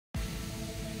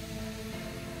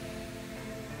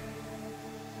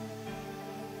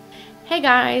Hey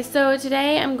guys, so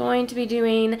today I'm going to be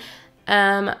doing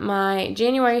my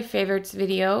January favorites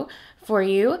video for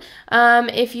you.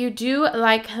 If you do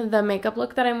like the makeup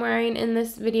look that I'm wearing in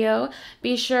this video,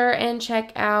 be sure and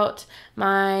check out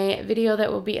my video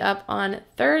that will be up on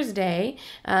Thursday.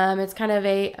 It's kind of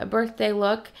a birthday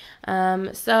look.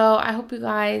 So I hope you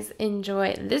guys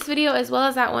enjoy this video as well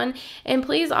as that one. And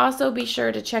please also be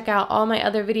sure to check out all my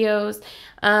other videos.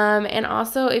 And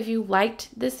also, if you liked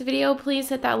this video, please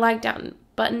hit that like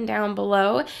button down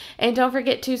below, and don't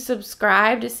forget to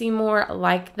subscribe to see more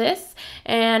like this.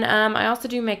 And I also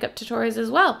do makeup tutorials as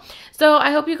well. So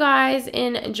I hope you guys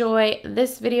enjoy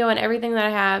this video and everything that I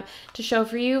have to show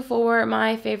for you for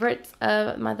my favorites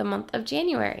of the month of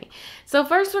January. So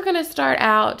first we're going to start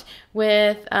out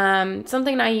with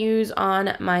something I use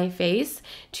on my face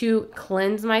to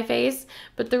cleanse my face.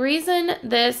 But the reason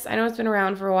this, I know it's been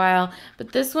around for a while,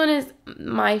 but this one is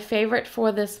my favorite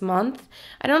for this month.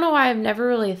 I don't know why I've never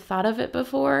really thought of it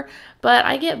before, but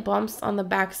I get bumps on the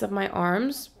backs of my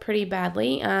arms pretty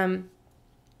badly.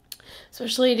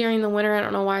 Especially during the winter. I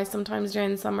don't know why. Sometimes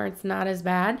during the summer it's not as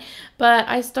bad. But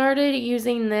I started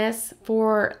using this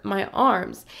for my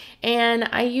arms, and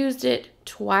I used it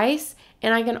twice,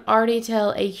 and I can already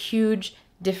tell a huge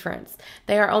difference.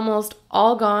 They are almost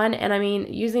all gone, and I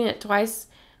mean, using it twice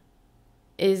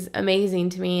is amazing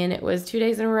to me, and it was 2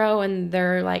 days in a row, and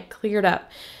they're like cleared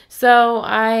up. So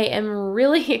I am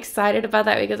really excited about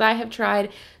that because I have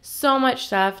tried so much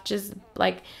stuff, just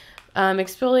like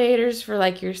exfoliators for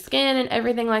like your skin and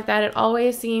everything like that. It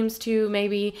always seems to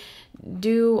maybe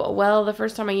do well the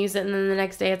first time I use it, and then the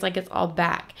next day it's like it's all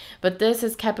back. But this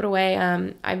has kept it away.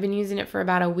 I've been using it for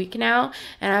about a week now,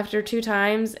 and after 2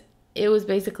 times it was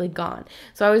basically gone.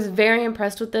 So I was very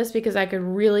impressed with this because I could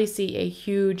really see a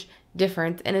huge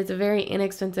difference, and it's a very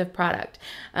inexpensive product.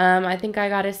 I think I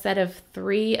got a set of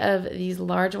 3 of these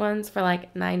large ones for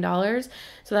like $9,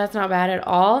 so that's not bad at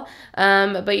all.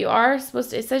 But you are supposed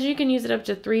to, it says you can use it up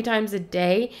to 3 times a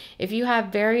day. If you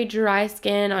have very dry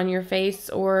skin on your face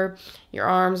or your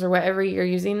arms or whatever you're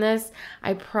using this,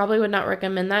 I probably would not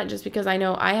recommend that, just because I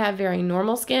know I have very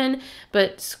normal skin,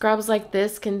 but scrubs like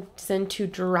this can tend to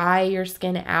dry your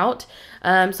skin out.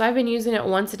 So I've been using it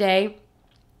once a day.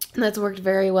 That's worked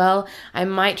very well. I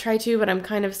might try to, but I'm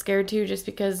kind of scared to, just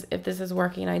because if this is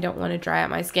working, I don't want to dry out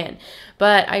my skin.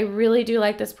 But I really do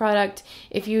like this product.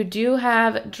 If you do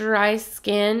have dry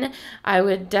skin, I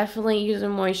would definitely use a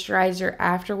moisturizer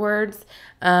afterwards,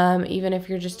 even if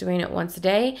you're just doing it once a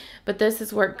day. But this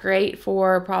has worked great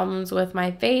for problems with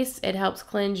my face. It helps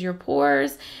cleanse your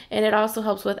pores, and it also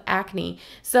helps with acne.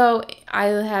 So I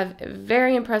have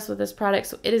very impressed with this product.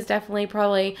 So it is definitely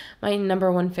probably my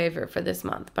 #1 favorite for this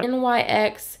month. But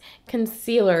NYX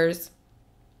concealers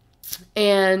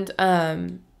and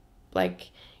like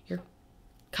your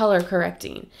color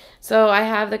correcting. So I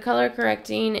have the color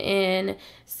correcting in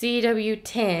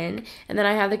CW10, and then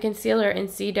I have the concealer in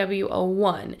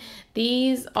CW01.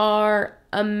 These are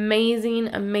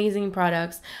amazing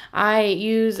products. I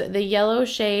use the yellow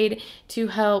shade to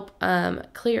help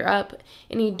clear up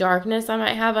any darkness I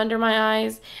might have under my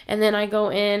eyes, and then I go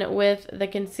in with the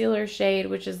concealer shade,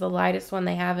 which is the lightest one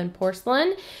they have in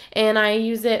porcelain, and I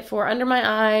use it for under my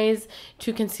eyes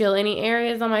to conceal any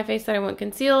areas on my face that I want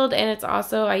concealed. And it's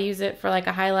also, I use it for like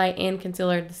a highlight and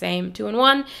concealer, the same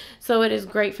 2-in-1, so it is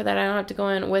great for that. I don't have to go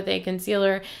in with a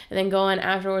concealer and then go in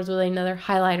afterwards with another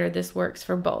highlighter. This works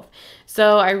for both.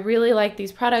 So I really like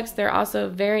these products. They're also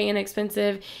very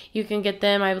inexpensive. You can get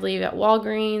them, I believe, at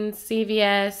Walgreens,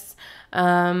 CVS,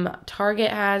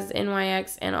 Target has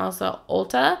NYX, and also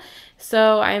Ulta.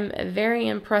 So I'm very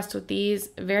impressed with these.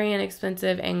 Very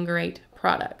inexpensive and great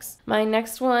products. My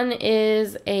next one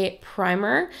is a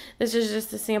primer. This is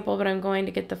just a sample, but I'm going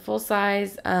to get the full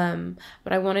size,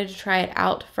 but I wanted to try it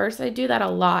out first. I do that a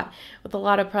lot with a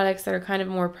lot of products that are kind of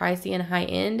more pricey and high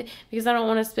end, because I don't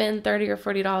want to spend $30 or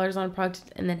 $40 on a product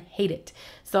and then hate it.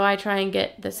 So I try and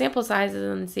get the sample sizes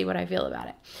and see what I feel about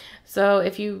it. So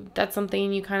if that's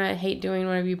something you kind of hate doing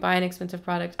whenever you buy an expensive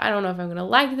product, I don't know if I'm going to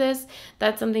like this,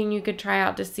 that's something you could try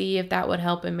out to see if that would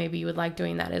help, and maybe you would like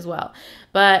doing that as well.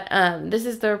 But this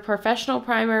is the Professional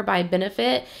Primer by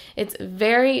Benefit. It's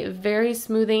very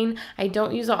smoothing. I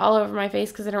don't use it all over my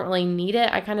face because I don't really need it.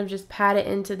 I kind of just pat it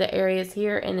into the areas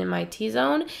here and in my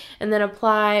T-zone, and then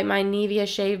apply my Nivea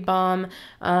Shave Balm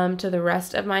to the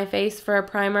rest of my face for a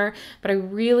primer. But I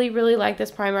really like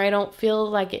this primer. I don't feel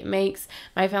like it makes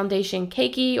my foundation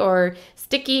cakey or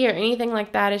sticky or anything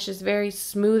like that. It's just very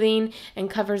smoothing and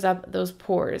covers up those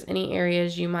pores, any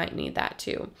areas you might need that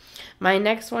too. My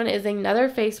next one is another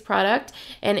face product,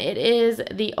 and it is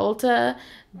the Ulta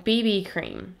BB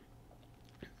Cream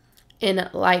in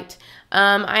Light.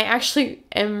 I actually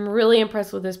am really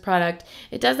impressed with this product.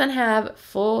 It doesn't have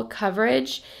full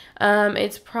coverage.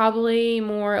 It's probably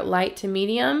more light to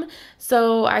medium,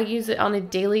 so I use it on a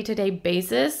daily-to-day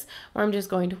basis where I'm just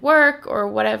going to work or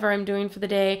whatever I'm doing for the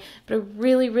day. But I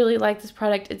really, really like this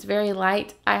product. It's very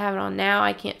light. I have it on now.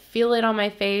 I can't feel it on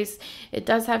my face. It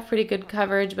does have pretty good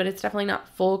coverage, but it's definitely not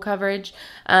full coverage.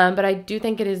 But I do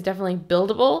think it is definitely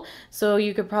buildable, so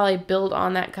you could probably build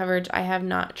on that coverage. I have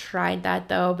not tried that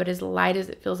though, but as light as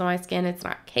it feels on my skin, it's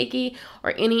not cakey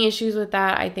or any issues with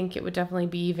that. I think it would definitely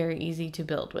be very easy to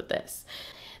build with this.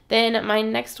 Then my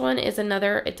next one is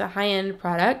it's a high-end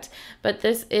product, but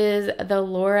this is the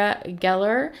Laura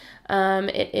Geller.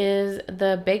 It is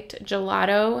the Baked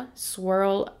Gelato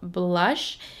Swirl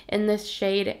Blush in this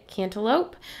shade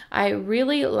Cantaloupe. I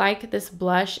really like this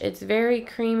blush. It's very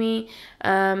creamy.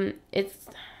 It's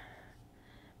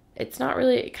not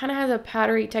really, it kind of has a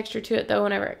powdery texture to it though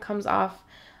whenever it comes off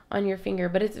on your finger,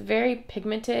 but it's very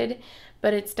pigmented,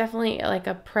 but it's definitely like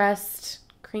a pressed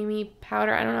creamy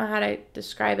powder. I don't know how to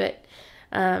describe it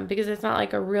because it's not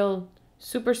like a real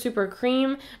super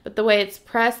cream, but the way it's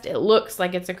pressed, it looks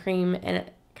like it's a cream and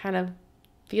it kind of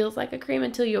feels like a cream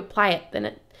until you apply it. Then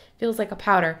it feels like a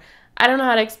powder. I don't know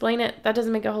how to explain it. That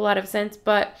doesn't make a whole lot of sense,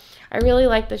 but I really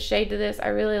like the shade to this. I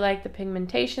really like the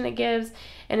pigmentation it gives,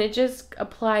 and it just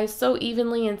applies so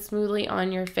evenly and smoothly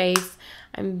on your face.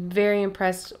 I'm very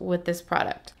impressed with this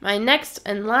product. My next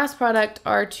and last product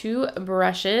are two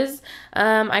brushes.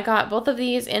 I got both of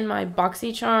these in my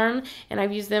BoxyCharm, and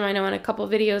I've used them, I know, in a couple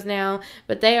videos now,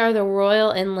 but they are the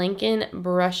Royal and Lincoln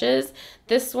brushes.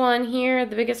 This one here,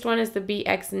 the biggest one is the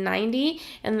BX90,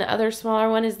 and the other smaller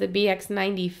one is the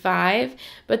BX95,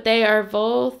 but they are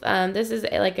both, this is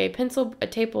like a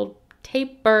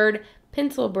tapered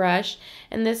pencil brush,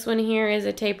 and this one here is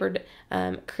a tapered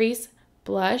crease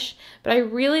blush. But I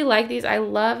really like these. I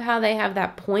love how they have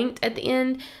that point at the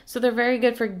end, so they're very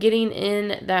good for getting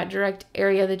in that direct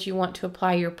area that you want to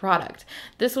apply your product.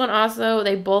 This one also,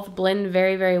 they both blend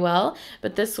very well,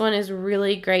 but this one is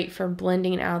really great for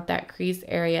blending out that crease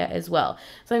area as well.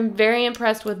 So I'm very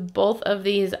impressed with both of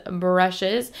these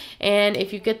brushes, and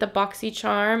if you get the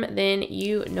BoxyCharm, then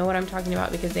you know what I'm talking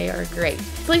about because they are great.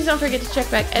 Please don't forget to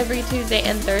check back every Tuesday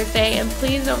and Thursday, and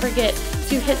please don't forget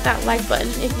to hit that like button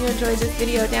if you enjoyed this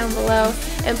video down below,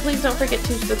 and please don't forget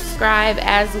to subscribe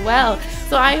as well.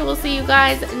 So I will see you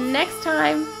guys next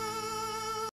time.